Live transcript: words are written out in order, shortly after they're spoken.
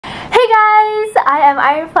I'm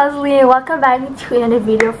Aireen Fadzli. Welcome back to another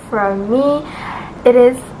video from me. It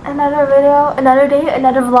is another video, another day,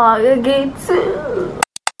 another vlog again too.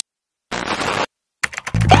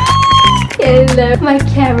 Hello, my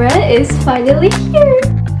camera is finally here.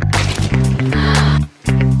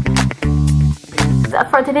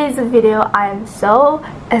 For today's video, I am so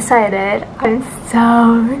excited. I'm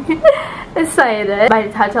so excited. By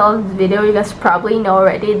the title of this video, you guys probably know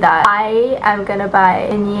already that I am gonna buy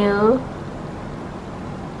a new...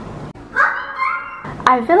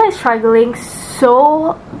 I feel like struggling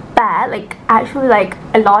so bad, like actually like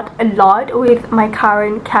a lot with my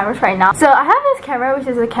current cameras right now. So I have this camera which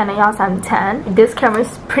is a Canon EOS-M10. This camera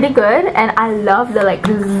is pretty good and I love the like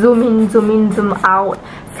zoom in, zoom out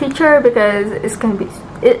feature because it's gonna be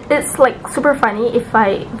it's like super funny if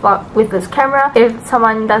I vlog with this camera. If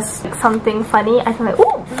someone does like, something funny, I can like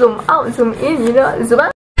ooh, zoom out, zoom in, you know, zoom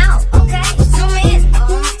out.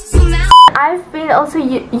 I've been also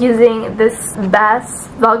using this best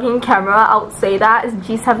vlogging camera. I would say that is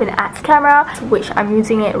G7X camera, which I'm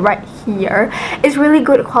using it right here. It's really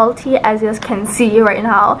good quality, as you guys can see right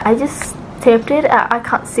now. I just taped it. I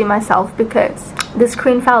can't see myself because the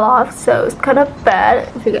screen fell off, so it's kind of bad.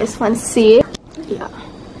 If you guys want to see it, yeah.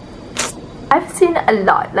 I've seen a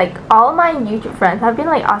lot, like all my YouTube friends. I've been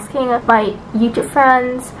like asking my YouTube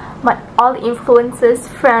friends, all the influencers,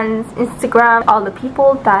 friends, Instagram, all the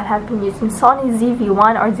people that have been using Sony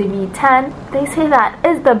ZV-1 or ZV-10. They say that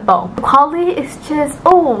is the bomb. The quality is just,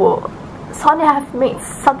 oh, Sony have made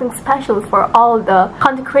something special for all the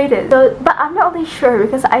content creators. So, but I'm not really sure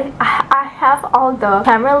because I have all the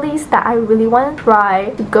camera leads that I really want to try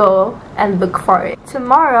to go and look for it.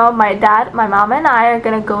 Tomorrow, my dad, my mom and I are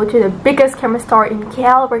gonna go to the biggest camera store in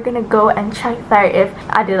KL. We're gonna go and check there if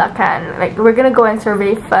Adila can. Like, we're gonna go and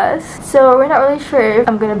survey first. So we're not really sure if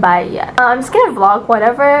I'm gonna buy it yet. I'm just gonna vlog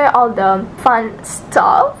whatever, all the fun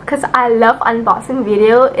stuff because I love unboxing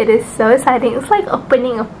video. It is so exciting. It's like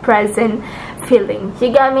opening a present feeling.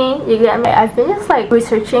 You get me? You get me? I've been just like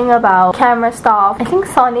researching about camera stuff. I think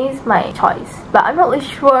Sony is my choice, but I'm not really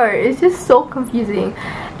sure. It's just so confusing.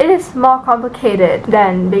 It is more complicated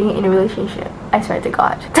than being in a relationship. I swear to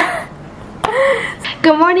God.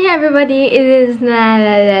 Good morning, everybody. It is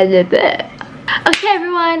okay,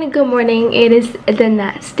 everyone. Good morning. It is the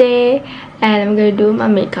next day, and I'm gonna do my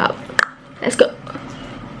makeup. Let's go.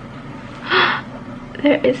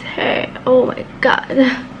 There is hair. Oh my God.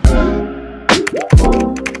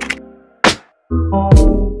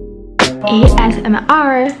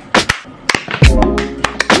 ASMR.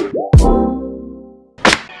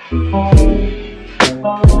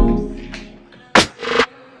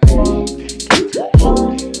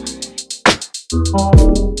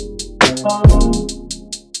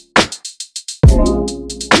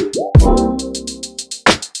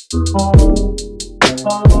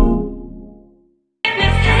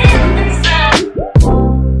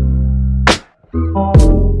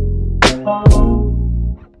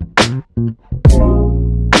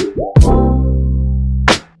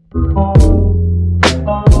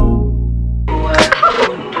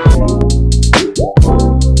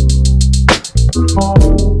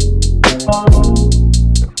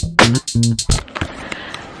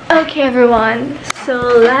 Okay, everyone, so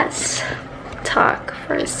let's talk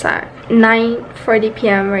for a sec. 9:40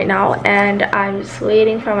 p.m. right now, and I'm just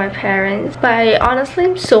waiting for my parents. But honestly,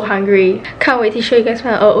 I'm so hungry. Can't wait to show you guys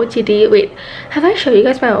my OOTD. Wait, have I showed you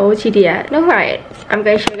guys my OOTD yet? No, right? I'm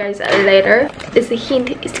gonna show you guys later. It's a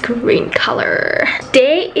hint. It's green color.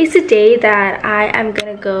 Today is the day that I am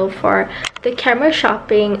gonna go for the camera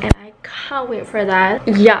shopping, and I can't wait for that.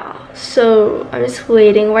 Yeah, so I'm just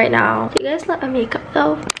waiting right now. Do you guys like my makeup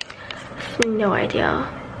though? I have no idea.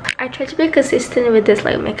 I try to be consistent with this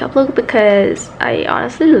like makeup look because I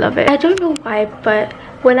honestly love it. I don't know why, but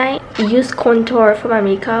when I use contour for my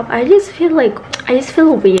makeup, I just feel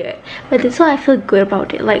weird. But this one I feel good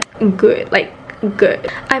about it, like good.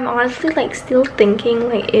 I'm honestly like still thinking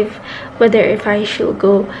like whether I should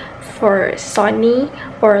go for Sony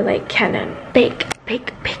or like Canon. Big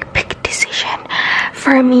decision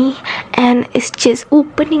for me, and it's just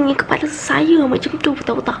opening kepala saya macam tu,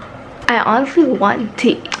 tahu tak? I honestly want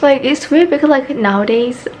tea. Like, it's weird because like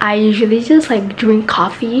nowadays I usually just like drink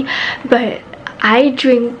coffee, but I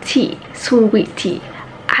drink tea, sweet tea.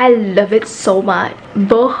 I love it so much.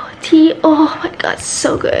 Boh tea, oh my god,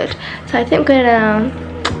 so good. So I think I'm gonna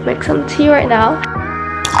make some tea right now.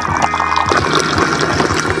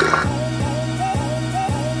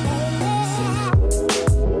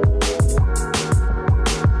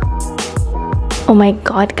 Oh my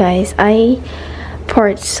god, guys, I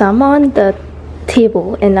poured some on the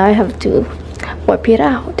table and now I have to wipe it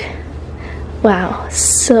out. Wow,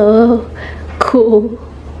 so cool.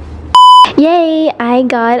 Yay, I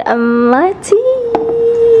got a mati.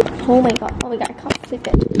 Oh my god, I can't flip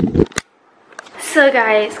it. So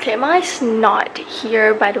guys, Kema is not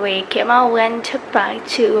here, by the way. Kema went back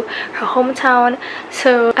to her hometown.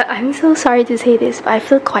 So I'm so sorry to say this, but I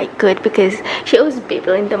feel quite good because she was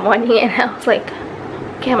babble in the morning and I was like,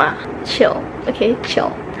 Kema, chill, okay,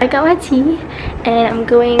 chill. I got my tea and I'm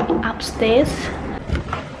going upstairs.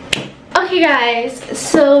 Okay guys,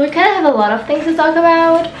 so we kind of have a lot of things to talk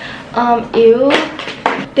about. Ew.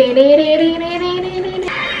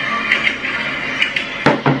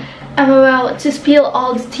 I'm about to spill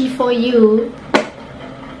all the tea for you.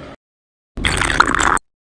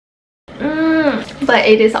 But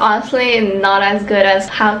it is honestly not as good as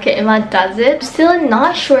how Kema does it. Still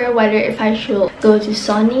not sure whether if I should go to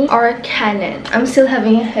Sony or Canon. I'm still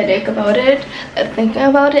having a headache about it. Thinking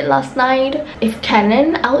about it last night. If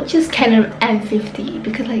Canon, I would choose Canon M50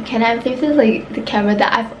 because like Canon M50 is like the camera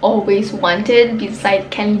that I've always wanted beside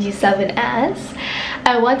Canon G7S.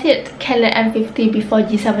 I wanted Canon M50 before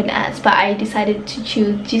G7S, but I decided to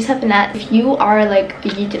choose G7S. If you are like a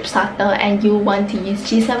YouTube starter and you want to use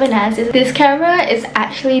G7S, this camera is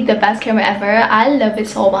actually the best camera ever. I love it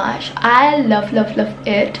so much. I love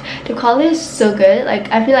it. The quality is so good. Like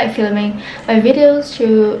I feel like filming my videos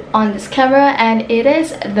through on this camera and it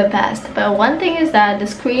is the best. But one thing is that the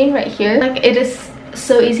screen right here, like it is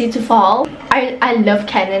so easy to fall. I love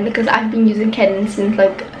Canon because I've been using Canon since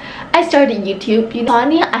like I started YouTube. You know,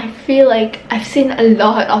 Sony, I feel like I've seen a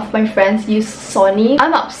lot of my friends use Sony.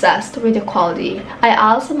 I'm obsessed with the quality. I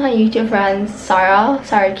asked my YouTube friend Sarah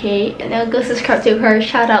K, and I'll go subscribe to her.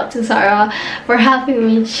 Shout out to Sarah for helping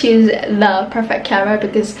me choose the perfect camera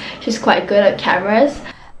because she's quite good at cameras.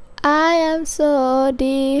 I am so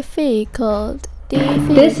difficult.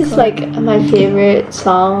 This is like my favorite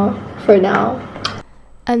song for now.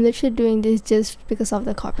 I'm literally doing this just because of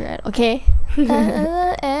the copyright, okay?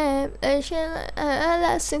 Let's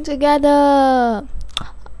sing together.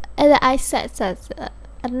 And I said,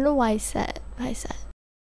 I don't know why I said.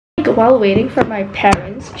 While waiting for my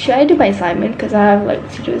parents, should I do my assignment? Because I have like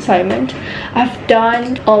to do assignment. I've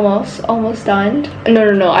done almost done.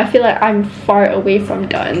 No, I feel like I'm far away from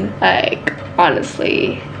done. Like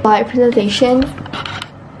honestly, my presentation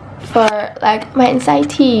for like my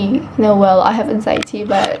anxiety. No, well, I have anxiety,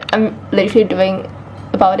 but I'm literally doing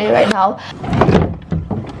about it right now.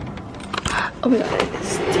 Oh my god, it is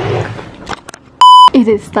stuck. It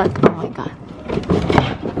is stuck. Oh my god.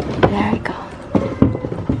 There we go.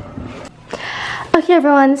 Okay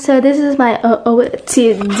everyone, so this is my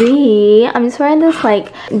OOTD. I'm just wearing this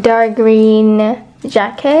like dark green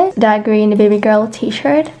jacket, dark green baby girl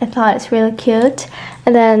t-shirt. I thought it's really cute.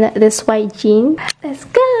 And then this white jean. Let's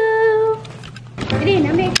go!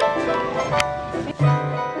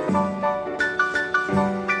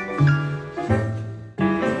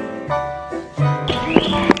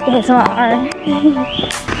 It's not.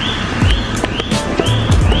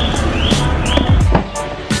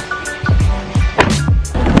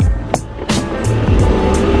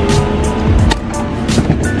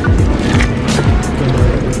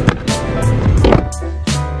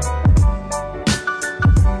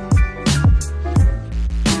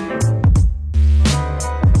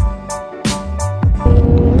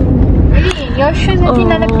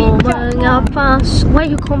 Why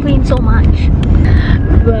you complain so much?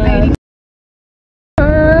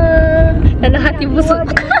 Dan hati busuk.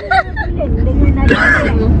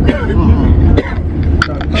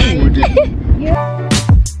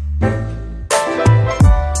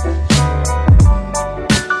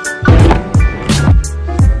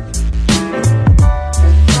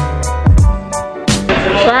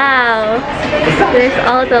 Wow, there's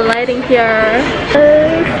all the lighting here.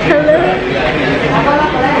 Hello.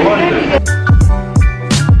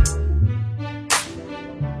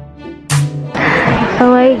 Oh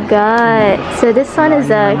my god. So this one is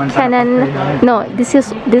a Canon. No, this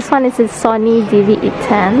one is a Sony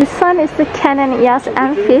DV-E10. This one is the Canon EOS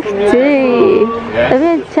M50.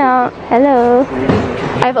 Hello.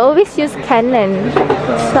 I've always used Canon,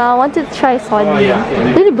 so I want to try Sony.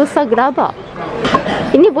 Ini besar gerabak.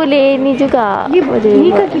 Ini boleh ni juga.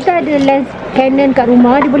 Ini kan kita ada lens Canon kat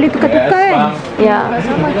rumah, dia boleh tukar-tukar kan? Ya.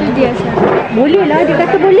 Sama tu dia. Boleh lah, dia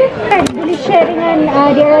kata boleh kan? Boleh share dengan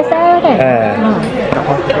dia rasa kan?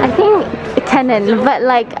 I think Canon, but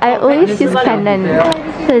like I always use Canon.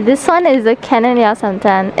 So this one is a Canon EOS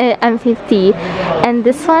M50, and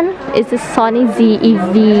this one is a Sony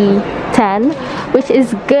ZEV-10, which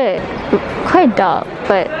is good. Quite dark,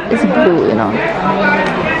 but it's blue, you know.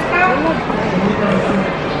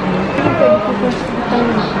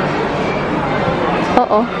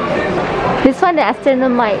 oh. This one the external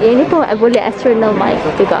mic. Yang ni pun boleh external mic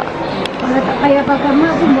juga. Kalau tak payah pakai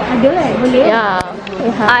mak pun ada boleh. Yeah.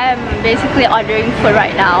 I am basically ordering food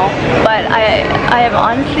right now, but I am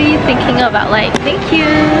honestly thinking about like, thank you.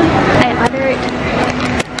 I ordered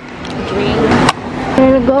drink.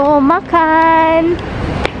 We'll go makan.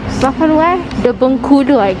 Makan where? The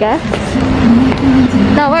Bengkulu, I guess.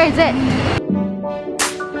 Now where is it?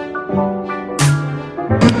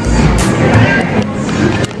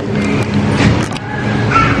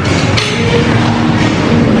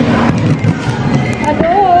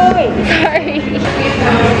 Sorry.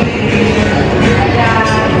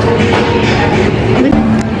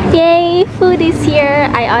 Yay, food is here.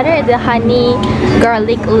 I ordered the honey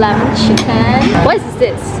garlic lemon chicken. What is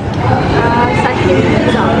this? Sashimi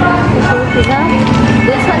pizza. Sashimi pizza.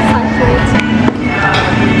 This one's sashimi.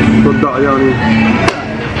 Sedap yang ni.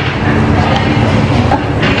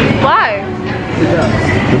 Why?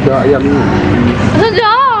 Sedap yang ni.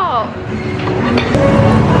 Sedap.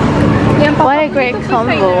 What a great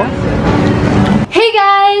combo. Hey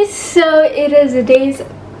guys, so it is days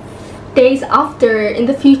after in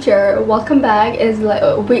the future. Welcome back. Is like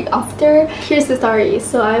a week after. Here's the story.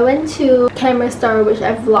 So I went to camera store, which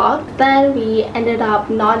I vlogged. Then we ended up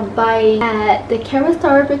not buying at the camera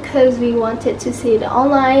store because we wanted to see it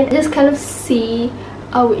online, just kind of see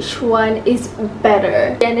which one is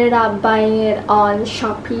better. We ended up buying it on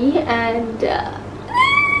Shopee, and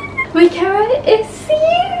my camera is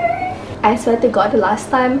here. I swear to God, the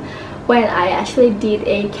last time when I actually did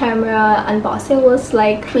a camera unboxing was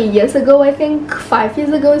like 3 years ago, I think. 5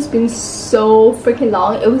 years ago. It's been so freaking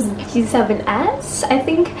long. It was G7S, I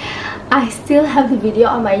think. I still have the video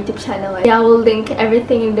on my YouTube channel. Yeah, I will link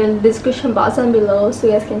everything in the description box down below so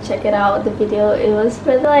you guys can check it out. The video, it was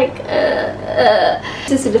really like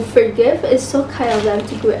this is the free gift. It's so kind of them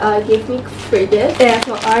to give me free gift.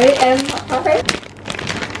 ASMR.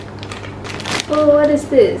 Oh, what is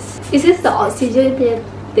this? Is this the oxygen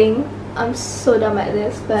thing? I'm so dumb at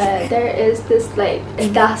this, but there is this like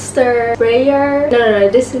duster sprayer. No,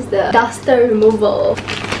 this is the duster removal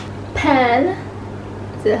pen.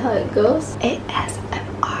 Is that how it goes? ASMR.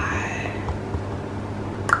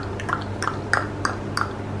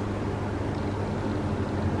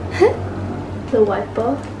 The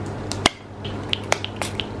wiper.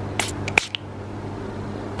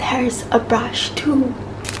 There's a brush too.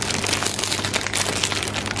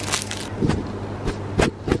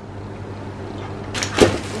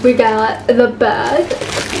 We got the bag.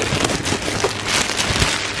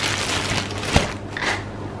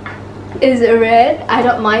 Is red. I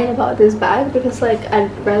don't mind about this bag because like I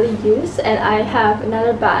rarely use, and I have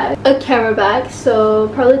another bag, a camera bag, so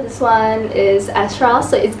probably this one is extra,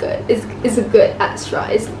 so it's good. It's a good extra.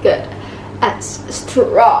 It's good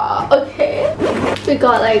extra. Okay, we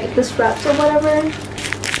got like the straps or whatever.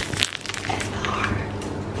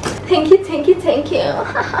 Thank you.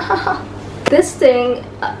 This thing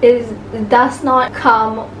does not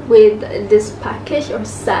come with this package or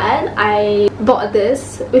set. I bought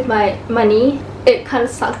this with my money. It kind of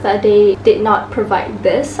sucks that they did not provide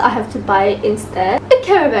this. I have to buy it instead. The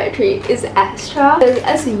camera battery is extra.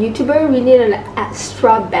 As a YouTuber, we need an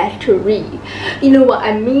extra battery. You know what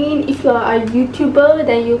I mean? If you are a YouTuber,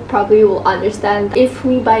 then you probably will understand. If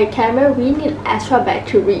we buy a camera, we need extra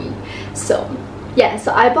battery. So yeah,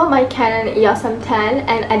 so I bought my Canon EOS M10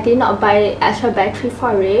 and I did not buy extra battery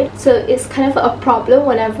for it. So it's kind of a problem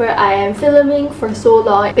whenever I am filming for so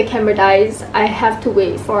long. The camera dies, I have to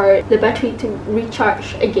wait for the battery to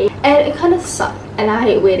recharge again. And it kind of sucks and I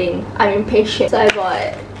hate waiting. I'm impatient. So I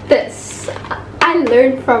bought this. I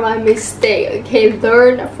learned from my mistake, okay?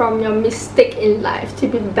 Learn from your mistake in life to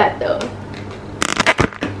be better.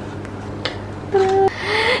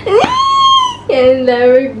 And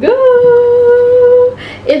there we go.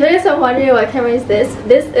 If you guys are wondering what camera is this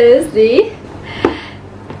is the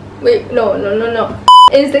no.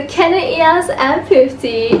 It's the Canon EOS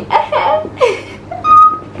M50.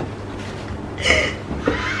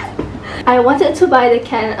 I wanted to buy the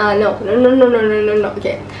Canon. No.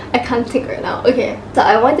 Okay, I can't think right now. Okay, so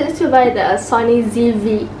I wanted to buy the Sony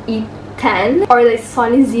ZV-E10 or the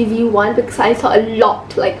Sony ZV-1 because I saw a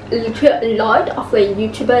lot, like literally a lot of like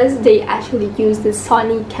YouTubers, they actually use the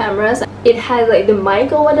Sony cameras. It has like the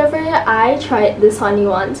mic or whatever. I tried the Sony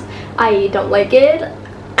ones. I don't like it.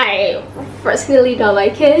 I personally don't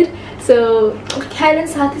like it. So Canon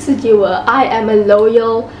satu sejiwa. I am a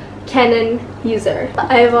loyal Canon user.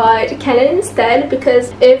 I bought Canon instead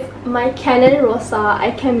because if my Canon rusak,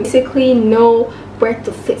 I can basically know where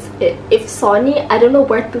to fix it. If Sony, I don't know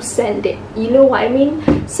where to send it. You know what I mean?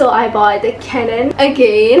 So I bought the Canon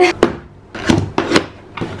again.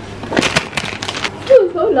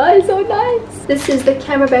 nice, so nice. This is the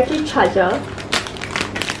camera battery charger.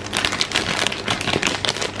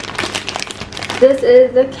 This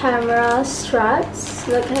is the camera straps.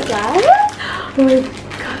 Look at that. Oh my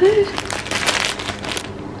god.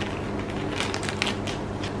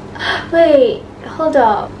 Wait, hold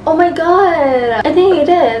up. Oh my god. I think it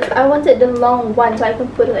is. I wanted the long one so I can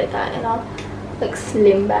put it like that, you know, like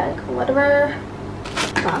slim bag or whatever.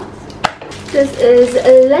 This is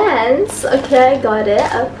a lens. Okay, I got it.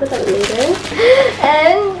 I'll put that later.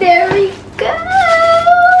 And there we go.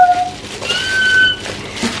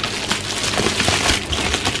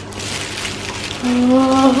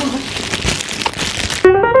 Oh.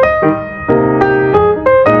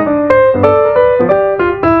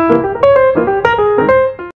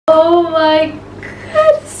 Oh my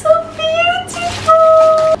god, it's so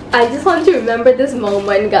beautiful. I just want to remember this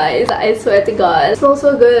moment, guys. I swear to god. It smells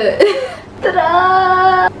so good.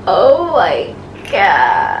 Ta-da! Oh my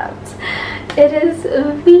god. It is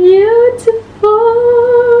beautiful.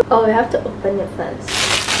 Oh, we have to open it first.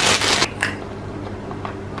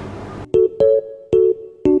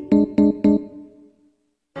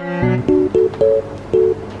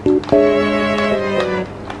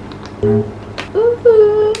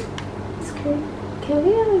 Ooh. Screen. Can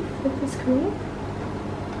we flip the screen?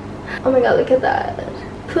 Oh my god, look at that.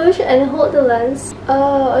 Push and hold the lens.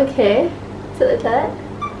 Oh, okay. So like that.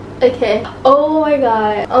 Okay. Oh my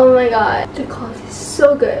god. Oh my god. The quality is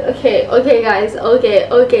so good. Okay. Okay, guys. Okay.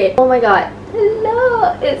 Okay. Oh my god.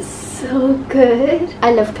 Hello. It's so good.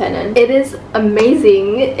 I love Canon. It is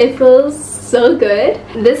amazing. It feels so good.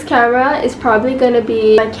 This camera is probably gonna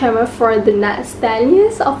be my camera for the next 10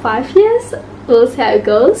 years or 5 years. We'll see how it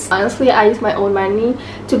goes. Honestly, I use my own money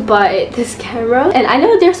to buy this camera, and I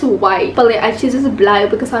know there's white, but like I choose this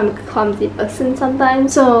black because I'm a clumsy person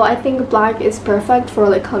sometimes. So I think black is perfect for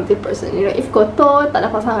like clumsy person. You know, if kotor, tak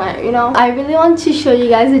ada pasangan. You know, I really want to show you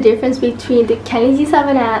guys the difference between the Canon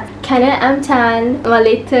G7X, Canon M10, my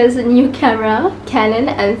latest new camera, Canon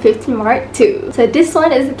M50 Mark II. So this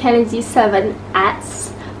one is the Canon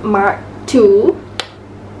G7X Mark II.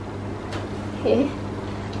 Okay.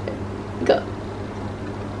 Go.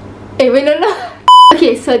 Hey, wait, no.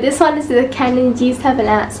 Okay, so this one is the Canon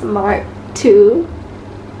G7X Mark II.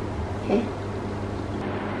 Okay.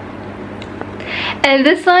 And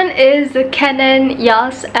this one is the Canon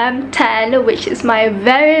EOS M10, which is my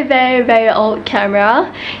very old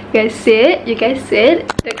camera. You guys see it? You guys see it?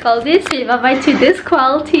 The quality is bye to this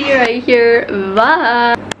quality right here.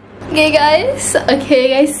 Bye. Okay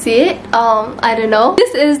guys, see it. I don't know.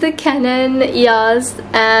 This is the Canon EOS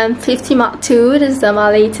M50 Mark II. This is my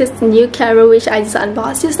latest new camera, which I just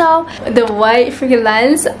unboxed just now. The white freaking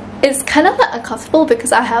lens is kind of like uncomfortable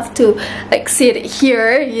because I have to like sit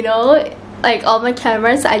here, you know. Like all my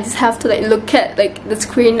cameras, I just have to like look at like the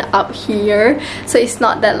screen up here, so it's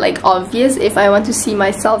not that like obvious if I want to see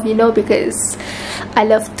myself, you know, because I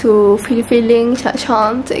love to feeling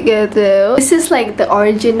together. This is like the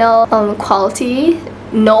original quality,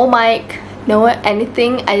 no mic, no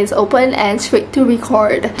anything. I just open and straight to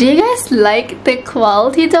record. Do you guys like the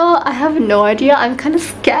quality though? I have no idea. I'm kind of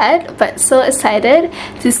scared but so excited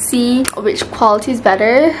to see which quality is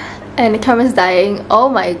better. And the camera's dying. Oh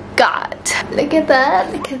my god, look at that,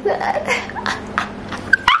 look at that.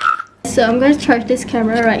 So I'm gonna charge this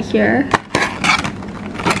camera right here.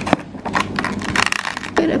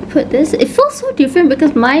 I'm gonna put this. It feels so different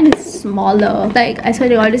because mine is smaller. Like I swear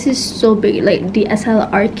to god, this is so big, like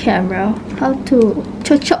DSLR camera. How to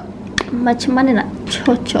cocok macam mana nak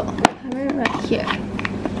cocok camera right here.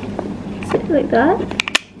 Is it like that?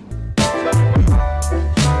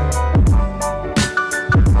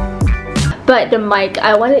 But the mic,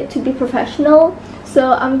 I want it to be professional,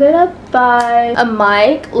 so I'm gonna buy a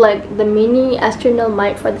mic, like the mini external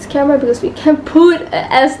mic for this camera, because we can put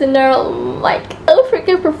an external mic. Oh,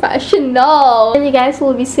 freaking professional! And you guys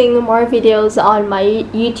will be seeing more videos on my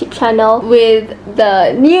YouTube channel with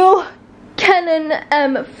the new Canon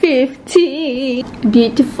M50.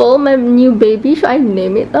 Beautiful, my new baby. Should I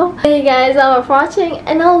name it though? Hey guys, I'm for watching,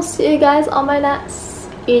 and I'll see you guys on my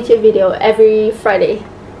next YouTube video every Friday.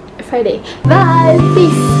 Bye!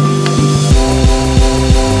 Peace!